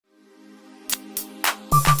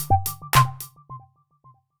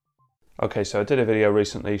Okay, so I did a video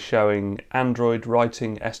recently showing Android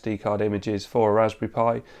writing SD card images for a Raspberry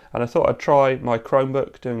Pi, and I thought I'd try my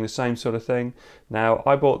Chromebook doing the same sort of thing. Now,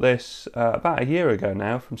 I bought this about a year ago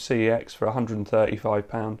now from CEX for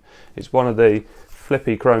 £135. It's one of the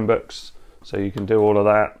flippy Chromebooks, so you can do all of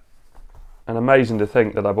that. And amazing to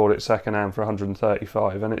think that I bought it second-hand for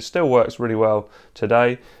 £135, and it still works really well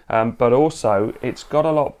today, but also it's got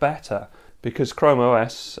a lot better, because Chrome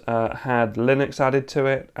OS had Linux added to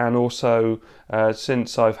it, and also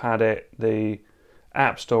since I've had it, the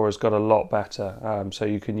App Store has got a lot better. So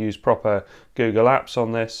you can use proper Google Apps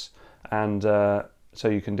on this, and so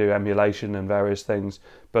you can do emulation and various things,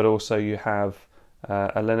 but also you have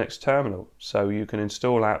a Linux terminal, so you can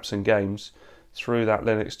install apps and games through that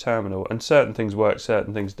Linux terminal, and certain things work,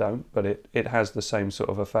 certain things don't, but it has the same sort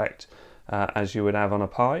of effect as you would have on a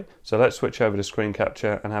Pi. So let's switch over to screen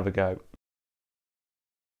capture and have a go.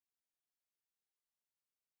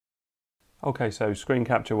 Okay, so screen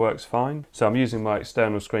capture works fine. So I'm using my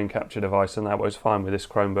external screen capture device, and that works fine with this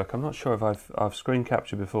Chromebook. I'm not sure if I've screen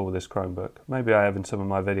captured before with this Chromebook. Maybe I have in some of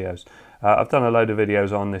my videos. I've done a load of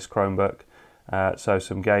videos on this Chromebook. So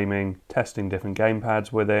some gaming, testing different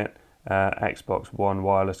gamepads with it, Xbox One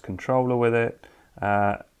wireless controller with it,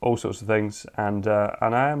 all sorts of things, and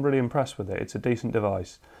I am really impressed with it. It's a decent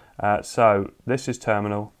device. So this is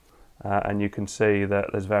terminal, and you can see that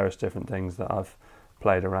there's various different things that I've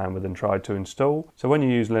played around with and tried to install. So when you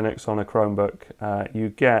use Linux on a Chromebook, you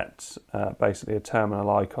get basically a terminal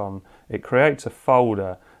icon. It creates a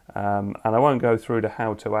folder, and I won't go through to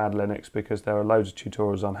how to add Linux because there are loads of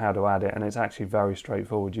tutorials on how to add it, and it's actually very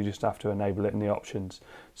straightforward. You just have to enable it in the options.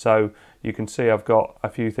 So you can see I've got a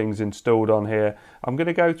few things installed on here. I'm going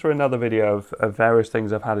to go through another video of various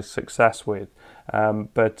things I've had a success with,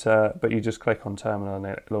 but you just click on terminal and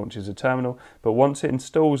it launches a terminal. But once it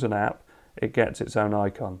installs an app, it gets its own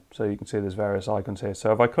icon. So you can see there's various icons here.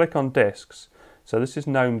 So if I click on disks, so this is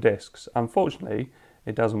GNOME disks. Unfortunately,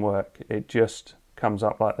 it doesn't work. It just comes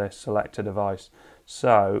up like this, select a device.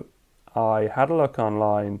 So I had a look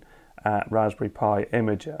online at Raspberry Pi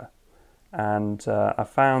Imager, and I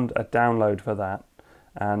found a download for that,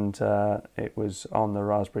 and it was on the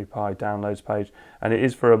Raspberry Pi downloads page, and it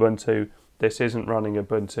is for Ubuntu. This isn't running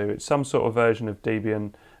Ubuntu. It's some sort of version of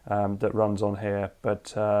Debian that runs on here,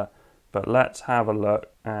 but let's have a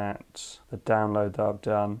look at the download that I've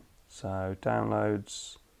done. So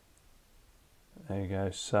downloads, there you go.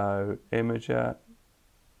 So Imager,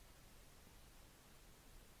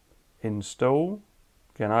 install.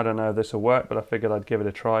 Again, I don't know if this will work, but I figured I'd give it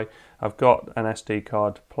a try. I've got an SD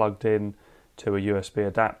card plugged in to a USB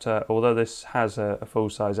adapter, although this has a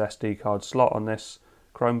full-size SD card slot on this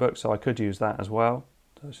Chromebook, so I could use that as well.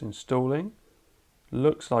 So it's installing.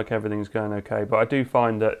 Looks like everything's going okay, but I do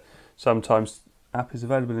find that sometimes app is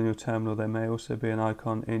available in your terminal. There may also be an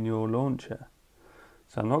icon in your launcher.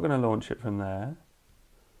 So I'm not going to launch it from there.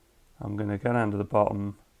 I'm going to go down to the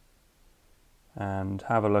bottom and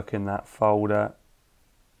have a look in that folder.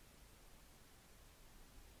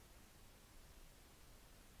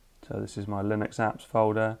 So this is my Linux apps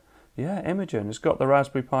folder. Yeah, Imager, and it's got the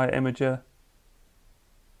Raspberry Pi Imager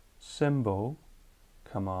symbol.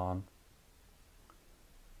 Come on.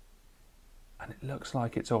 And it looks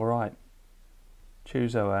like it's all right.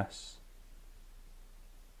 Choose OS.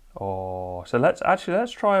 Oh, so let's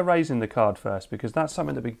try erasing the card first, because that's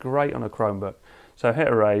something that'd be great on a Chromebook. So hit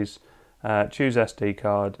erase, choose SD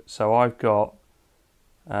card. So I've got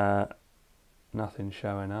nothing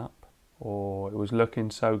showing up. Oh, it was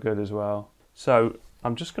looking so good as well. So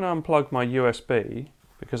I'm just going to unplug my USB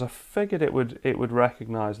because I figured it would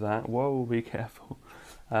recognise that. Whoa, be careful.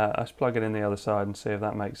 Let's plug it in the other side and see if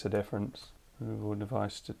that makes a difference. Removal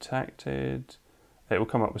device detected. It will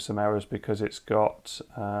come up with some errors because it's got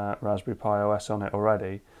Raspberry Pi OS on it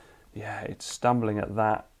already. Yeah, it's stumbling at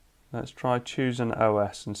that. Let's try choose an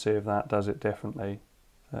OS and see if that does it differently.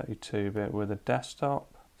 32-bit with a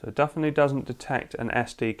desktop. So it definitely doesn't detect an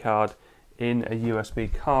SD card in a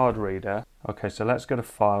USB card reader. Okay, so let's go to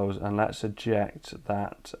files and let's eject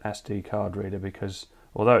that SD card reader, because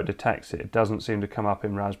although it detects it, it doesn't seem to come up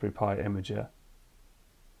in Raspberry Pi Imager.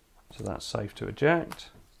 So that's safe to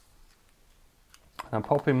eject. And I'm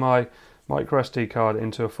popping my micro SD card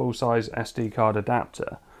into a full-size SD card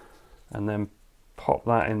adapter and then pop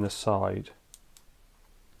that in the side.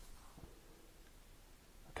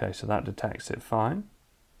 Okay, so that detects it fine.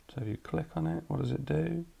 So if you click on it, what does it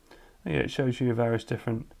do? Yeah, it shows you various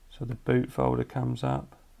different, so the boot folder comes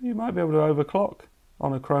up. You might be able to overclock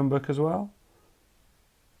on a Chromebook as well.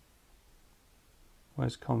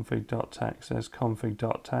 Where's config.txt? There's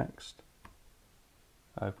config.txt.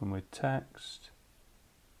 Open with text.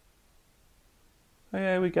 Oh,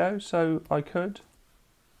 yeah, here we go. So I could.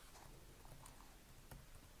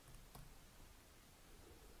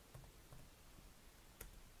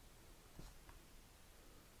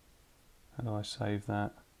 How do I save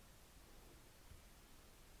that?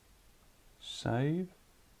 Save.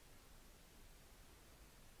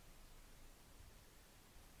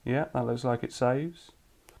 Yeah, that looks like it saves.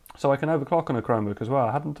 So I can overclock on a Chromebook as well.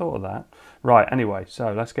 I hadn't thought of that. Right, anyway,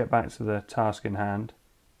 so let's get back to the task in hand.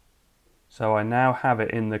 So I now have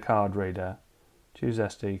it in the card reader. Choose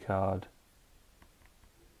SD card.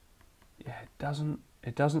 Yeah,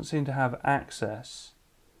 it doesn't seem to have access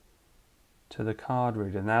to the card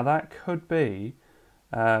reader. Now that could be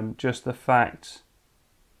just the fact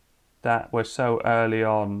that we're so early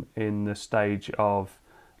on in the stage of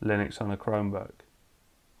Linux on a Chromebook.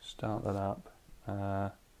 Start that up.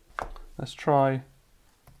 Let's try.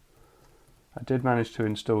 I did manage to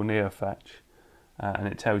install NeoFetch, and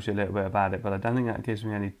it tells you a little bit about it, but I don't think that gives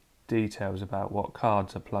me any details about what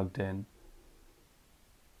cards are plugged in.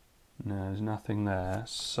 No, there's nothing there.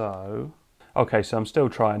 So, okay, so I'm still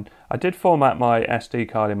trying. I did format my SD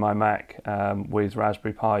card in my Mac with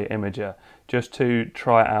Raspberry Pi Imager just to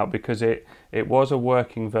try it out, because it was a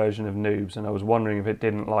working version of Noobs, and I was wondering if it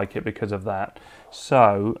didn't like it because of that.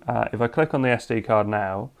 So if I click on the SD card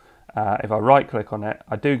now, if I right click on it,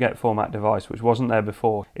 I do get format device, which wasn't there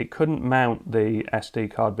before. It couldn't mount the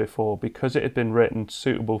SD card before because it had been written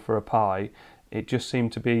suitable for a Pi. It just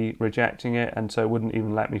seemed to be rejecting it, and so it wouldn't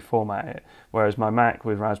even let me format it. Whereas my Mac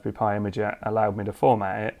with Raspberry Pi Imager allowed me to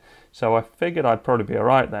format it. So I figured I'd probably be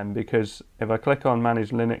alright then, because if I click on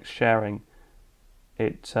Manage Linux Sharing,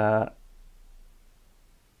 it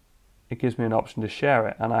gives me an option to share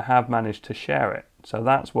it, and I have managed to share it. So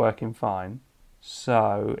that's working fine.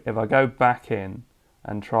 So if I go back in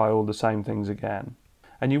and try all the same things again,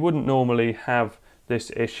 and you wouldn't normally have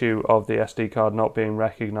this issue of the SD card not being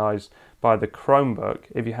recognised by the Chromebook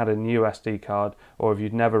if you had a new SD card or if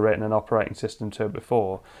you'd never written an operating system to it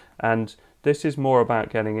before. And this is more about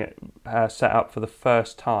getting it set up for the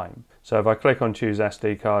first time. So if I click on choose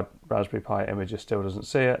SD card, Raspberry Pi Imager still doesn't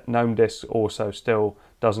see it. GNOME Disk also still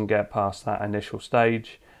doesn't get past that initial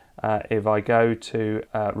stage. If I go to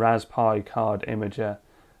Raspberry Pi card Imager,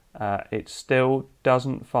 it still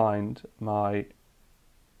doesn't find my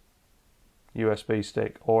USB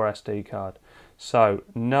stick or SD card. So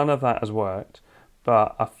none of that has worked,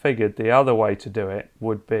 but I figured the other way to do it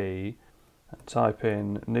would be type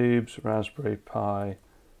in Noobs Raspberry Pi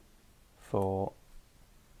for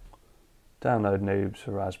download Noobs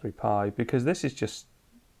for Raspberry Pi, because this is just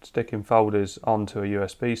sticking folders onto a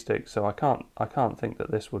USB stick, so I can't think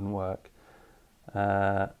that this wouldn't work.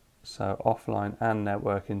 So offline and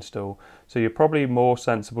network install. So you're probably more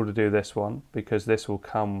sensible to do this one, because this will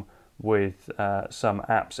come with some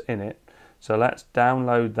apps in it. So let's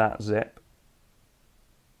download that zip.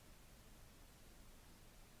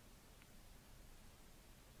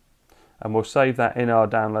 And we'll save that in our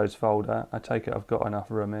downloads folder. I take it I've got enough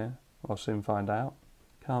room here. I'll soon find out.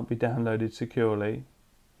 Can't be downloaded securely.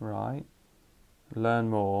 Right. Learn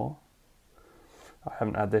more. I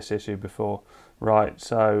haven't had this issue before. Right,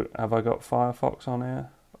 so have I got Firefox on here?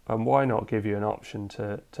 And why not give you an option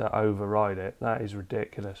to override it? That is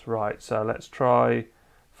ridiculous. Right, so let's try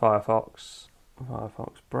Firefox.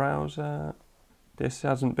 Firefox browser. This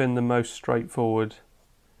hasn't been the most straightforward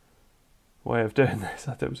way of doing this.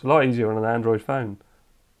 I thought it was a lot easier on an Android phone.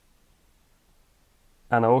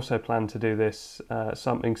 And I also plan to do this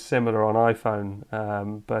something similar on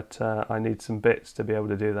iPhone, but I need some bits to be able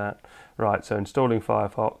to do that. Right, so installing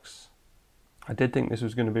Firefox. I did think this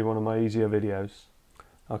was going to be one of my easier videos.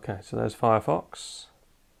 Okay, so there's Firefox.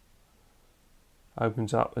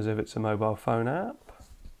 Opens up as if it's a mobile phone app.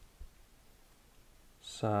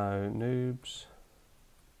 So, Noobs.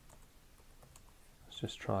 Let's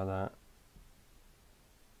just try that.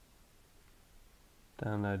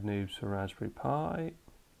 Download Noobs for Raspberry Pi.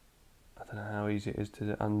 I don't know how easy it is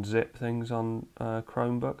to unzip things on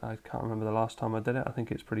Chromebook. I can't remember the last time I did it. I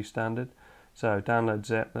think it's pretty standard. So download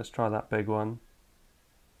zip. Let's try that big one.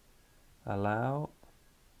 Allow.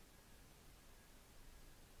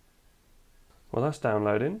 Well, that's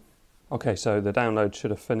downloading. Okay, so the download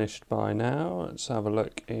should have finished by now. Let's have a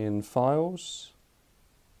look in Files.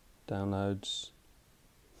 Downloads.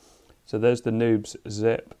 So there's the Noobs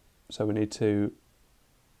zip. So we need to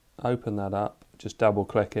open that up. Just double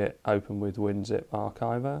click it, open with WinZip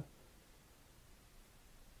Archiver.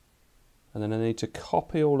 And then I need to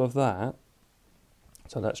copy all of that.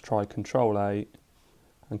 So let's try Control A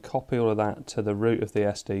and copy all of that to the root of the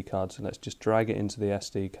SD card. So let's just drag it into the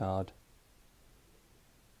SD card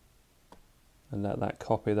and let that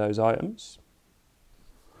copy those items.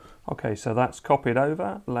 Okay, so that's copied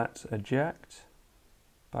over. Let's eject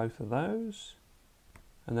both of those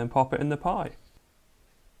and then pop it in the Pi.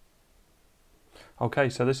 Okay,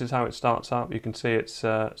 so this is how it starts up. You can see it's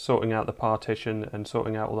sorting out the partition and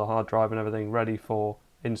sorting out all the hard drive and everything ready for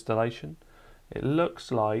installation. It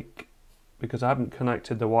looks like, because I haven't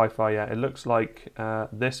connected the Wi-Fi yet, it looks like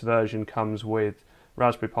this version comes with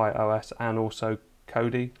Raspberry Pi OS and also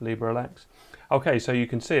Kodi LibreLX. Okay, so you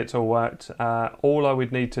can see it's all worked. All I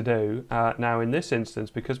would need to do now in this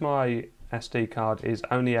instance, because my SD card is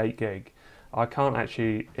only 8 gig, I can't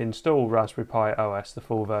actually install Raspberry Pi OS, the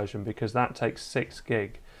full version, because that takes 6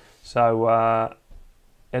 gig. So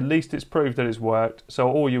at least it's proved that it's worked. So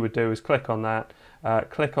all you would do is click on that,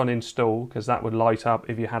 click on install, because that would light up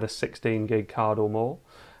if you had a 16 gig card or more,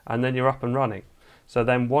 and then you're up and running. So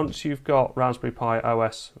then once you've got Raspberry Pi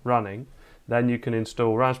OS running, then you can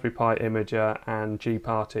install Raspberry Pi Imager and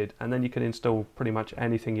Gparted, and then you can install pretty much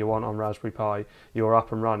anything you want on Raspberry Pi. You're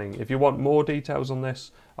up and running. If you want more details on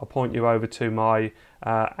this, I'll point you over to my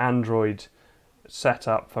Android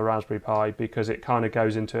setup for Raspberry Pi, because it kind of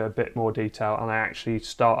goes into a bit more detail, and I actually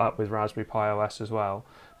start up with Raspberry Pi OS as well.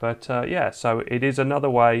 But yeah, so it is another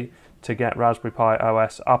way to get Raspberry Pi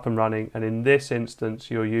OS up and running, and in this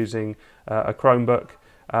instance you're using a Chromebook.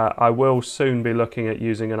 I will soon be looking at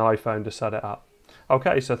using an iPhone to set it up.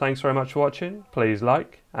 Okay, so thanks very much for watching. Please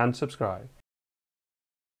like and subscribe.